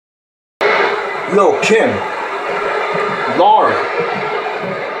Lil Kim, Lauren,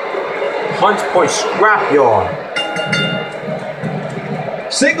 Hunts Point Scrapyard.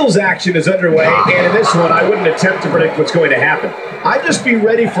 Singles action is underway, and in this one, I wouldn't attempt to predict what's going to happen. I'd just be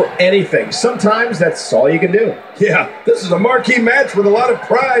ready for anything. Sometimes that's all you can do. Yeah, this is a marquee match with a lot of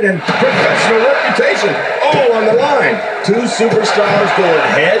pride and professional reputation all on the line. Two superstars going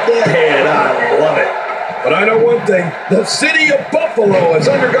head-to-head. I love it. But I know one thing, the city of Buffalo has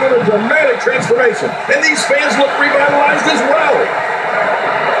undergone a dramatic transformation, and these fans look revitalized as well.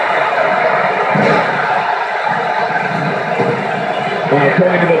 Now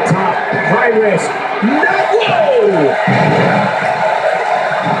going to the top, high risk. No! Whoa!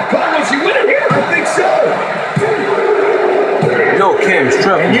 Cole, was she winning here? I think so. Lil Kim's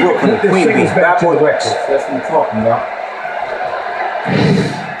Trevor Brooklyn, Queen Bee, Bad Boy Records. That's what I'm talking about.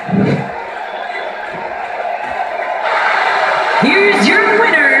 Here's your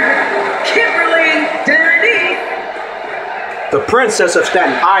winner, Kimberly Denny. The Princess of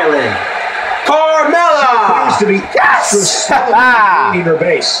Staten Island, Carmella! Seems to be Yes! her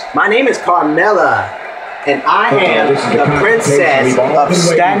base. My name is Carmella, and I am the Princess of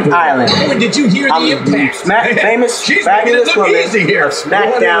Staten Island. Oh, did you hear the I'm impact? famous, She's fabulous making it look woman easy here. of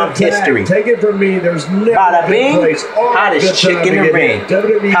SmackDown history. Take it from me, there's never Bada been bing, a place all hottest the chick time in to the get ring. hit.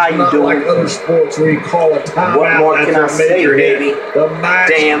 WWE's How you not doing? like other sports where you call a timeout. What more can I after a say, major hit. baby? The match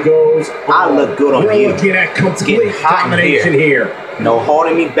Damn, goes I on. look good on We're you. looking at complete getting hot in domination here. No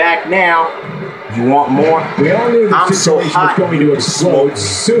holding me back now. You want more? We all knew the I'm so situation hot, was going to explode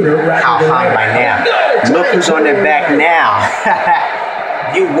sooner rather How than hot later. by now? Look who's on their back now.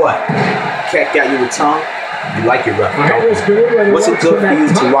 You what? Cacked out your tongue? You like it rough, don't you? What's it good for you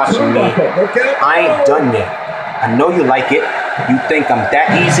to watch me? I ain't done yet. I know you like it. You think I'm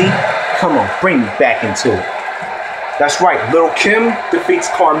that easy? Come on, bring me back into it. That's right, Lil Kim defeats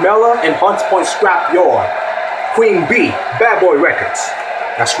Carmella and Hunts Point Scrapyard. Queen Bee, Bad Boy Records.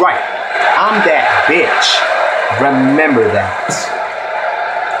 That's right, I'm that bitch. Remember that.